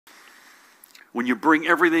When you bring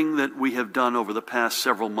everything that we have done over the past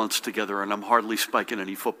several months together, and I'm hardly spiking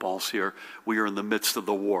any footballs here, we are in the midst of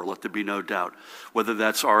the war, let there be no doubt. Whether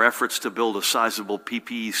that's our efforts to build a sizable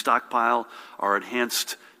PPE stockpile, our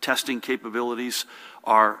enhanced testing capabilities,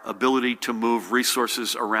 our ability to move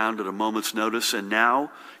resources around at a moment's notice, and now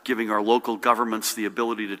giving our local governments the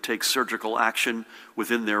ability to take surgical action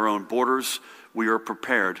within their own borders, we are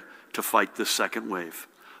prepared to fight this second wave.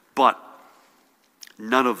 But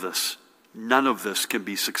none of this can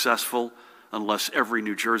be successful unless every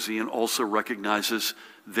New Jerseyan also recognizes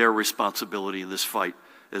their responsibility in this fight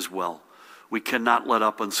as well. We cannot let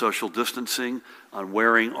up on social distancing, on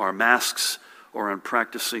wearing our masks, or on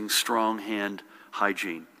practicing strong hand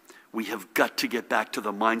hygiene. We have got to get back to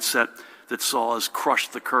the mindset that saw us crush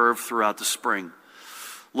the curve throughout the spring.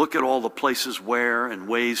 Look at all the places where and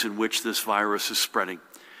ways in which this virus is spreading.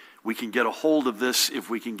 We can get a hold of this if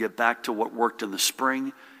we can get back to what worked in the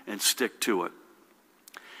spring and stick to it.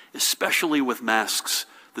 Especially with masks,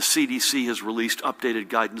 the CDC has released updated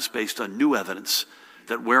guidance based on new evidence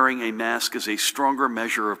that wearing a mask is a stronger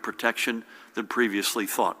measure of protection than previously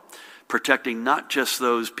thought, protecting not just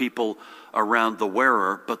those people around the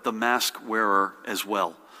wearer, but the mask wearer as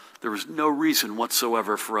well. There is no reason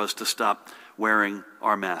whatsoever for us to stop wearing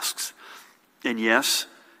our masks. And yes,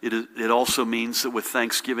 it also means that with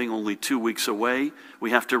Thanksgiving only 2 weeks away, we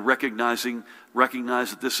have to recognize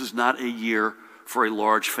that this is not a year for a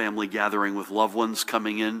large family gathering with loved ones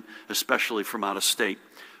coming in, especially from out of state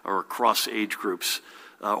or across age groups,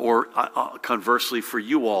 or conversely for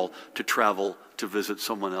you all to travel to visit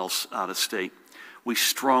someone else out of state. We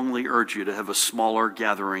strongly urge you to have a smaller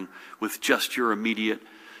gathering with just your immediate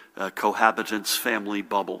cohabitants, family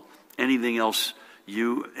bubble. Anything else,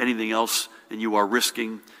 and you are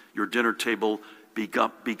risking your dinner table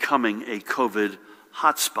becoming a COVID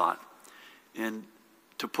hotspot. And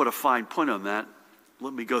to put a fine point on that,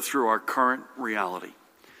 let me go through our current reality.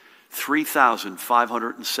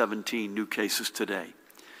 3,517 new cases today.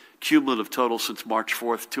 Cumulative total since March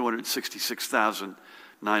 4th,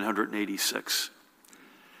 266,986.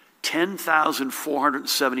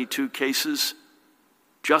 10,472 cases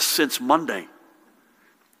just since Monday.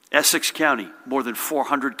 Essex County, more than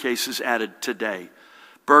 400 cases added today.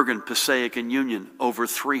 Bergen, Passaic, and Union, over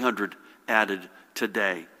 300 added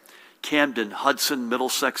today. Camden, Hudson,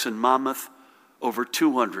 Middlesex, and Monmouth, over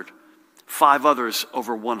 200. 5 others,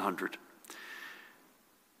 over 100.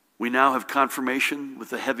 We now have confirmation with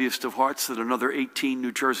the heaviest of hearts that another 18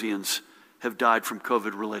 New Jerseyans have died from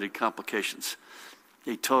COVID-related complications.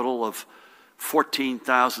 A total of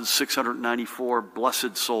 14,694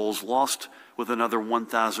 blessed souls lost, with another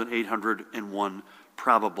 1,801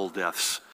 probable deaths.